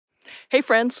Hey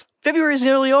friends, February's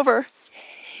nearly over.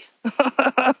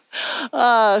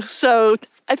 So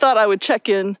I thought I would check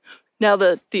in now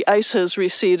that the ice has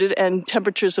receded and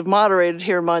temperatures have moderated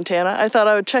here in Montana. I thought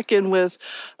I would check in with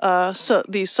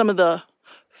some of the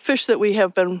fish that we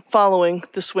have been following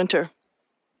this winter.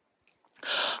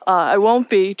 I won't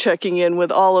be checking in with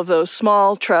all of those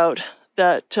small trout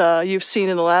that you've seen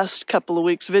in the last couple of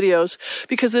weeks' videos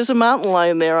because there's a mountain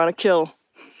lion there on a kill.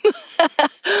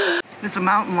 There's a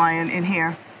mountain lion in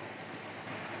here.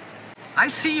 I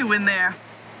see you in there.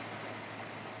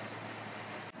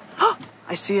 Oh,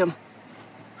 I see him.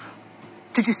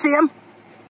 Did you see him?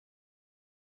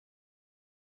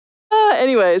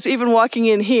 Anyways, even walking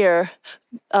in here,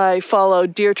 I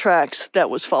followed deer tracks that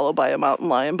was followed by a mountain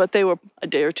lion, but they were a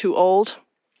day or two old.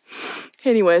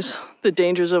 Anyways, the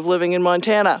dangers of living in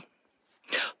Montana.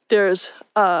 There's,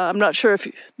 I'm not sure if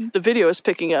the video is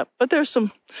picking up, but there's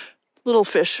some little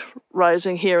fish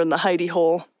rising here in the hidey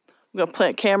hole. I'm gonna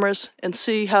plant cameras and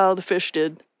see how the fish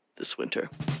did this winter.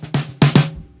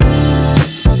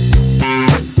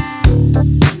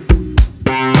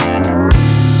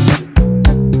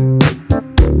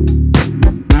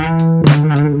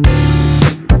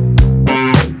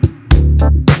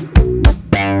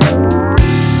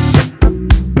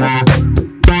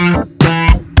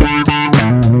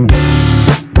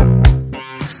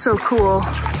 So cool.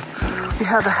 We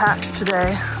have a hatch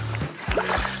today.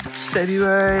 It's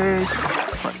February,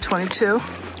 22?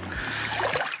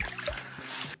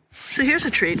 So here's a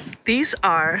treat. These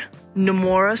are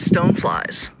Nomura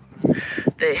stoneflies.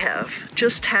 They have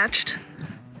just hatched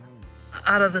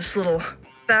out of this little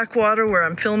backwater where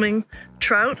I'm filming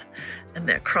trout, and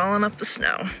they're crawling up the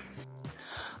snow.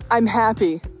 I'm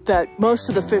happy that most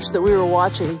of the fish that we were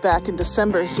watching back in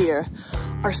December here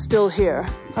are still here.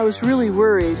 I was really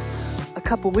worried a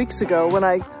couple weeks ago when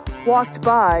I walked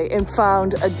by and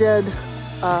found a dead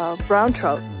brown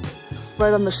trout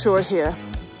right on the shore here.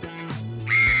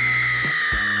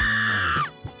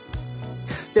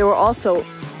 They were also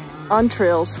on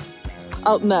trails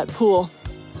out in that pool.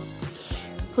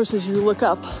 Of course, as you look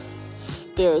up,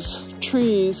 there's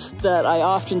trees that I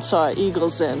often saw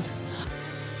eagles in.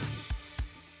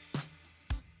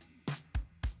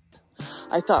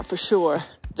 I thought for sure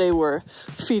they were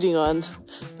feeding on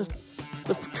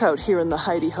the trout here in the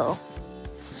hidey hole.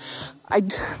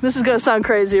 This is gonna sound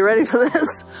crazy, ready for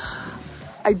this?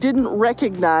 I didn't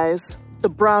recognize the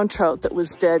brown trout that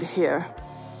was dead here.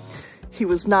 He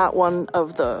was not one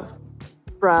of the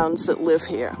browns that live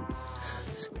here.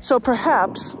 So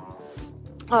perhaps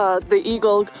the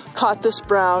eagle caught this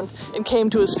brown and came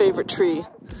to his favorite tree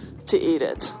to eat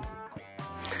it.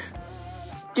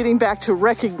 Getting back to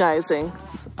recognizing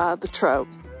the trout.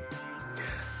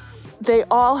 They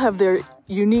all have their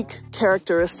unique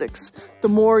characteristics the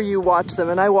more you watch them,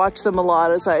 and I watch them a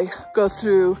lot as I go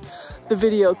through the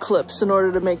video clips in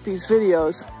order to make these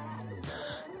videos.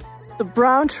 The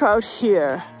brown trout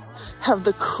here have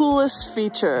the coolest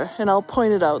feature, and I'll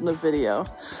point it out in the video.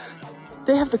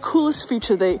 They have the coolest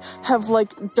feature. They have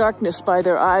like darkness by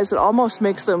their eyes. It almost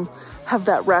makes them have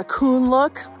that raccoon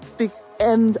look,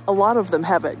 and a lot of them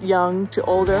have it, young to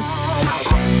older.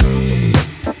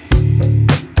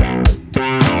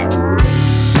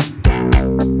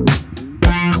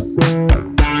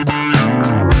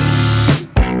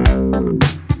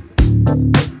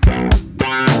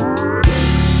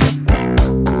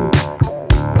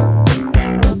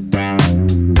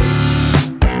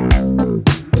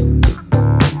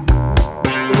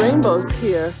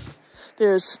 Here,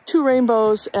 there's 2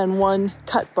 rainbows and 1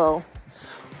 cut bow.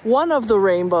 One of the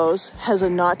rainbows has a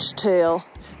notched tail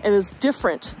and is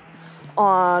different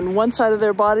on one side of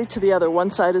their body to the other.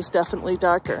 One side is definitely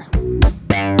darker.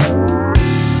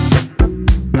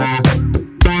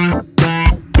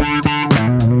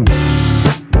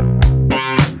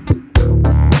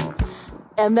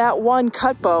 And that one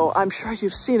cut bow, I'm sure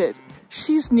you've seen it,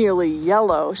 she's nearly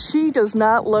yellow. She does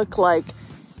not look like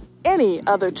any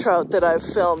other trout that I've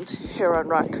filmed here on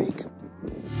Rock Creek.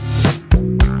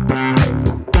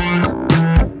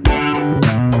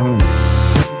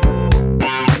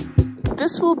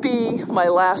 This will be my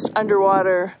last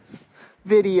underwater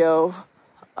video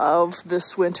of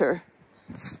this winter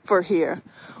for here.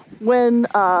 When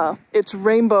it's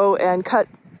rainbow and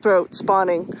cutthroat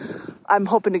spawning, I'm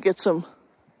hoping to get some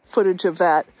footage of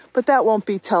that, but that won't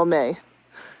be till May.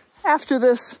 After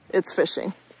this, it's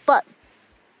fishing. But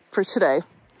for today,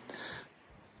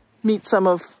 meet some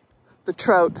of the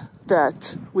trout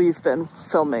that we've been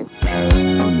filming.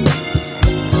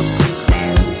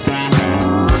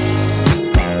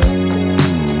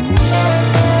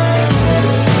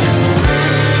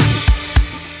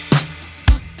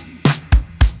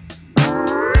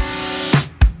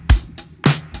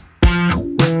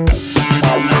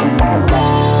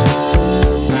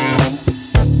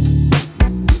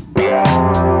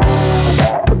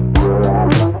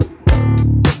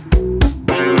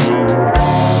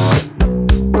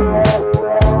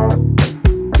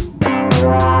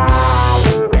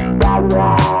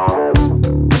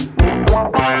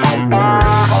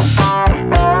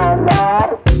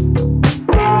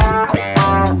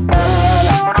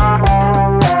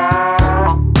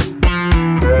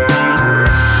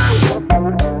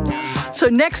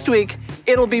 next week,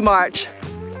 it'll be March.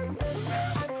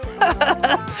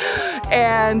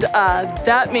 And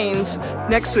that means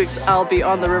next week's I'll be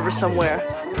on the river somewhere.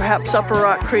 Perhaps Upper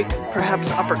Rock Creek, perhaps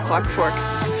Upper Clark Fork.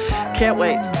 Can't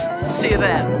wait. See you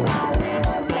then.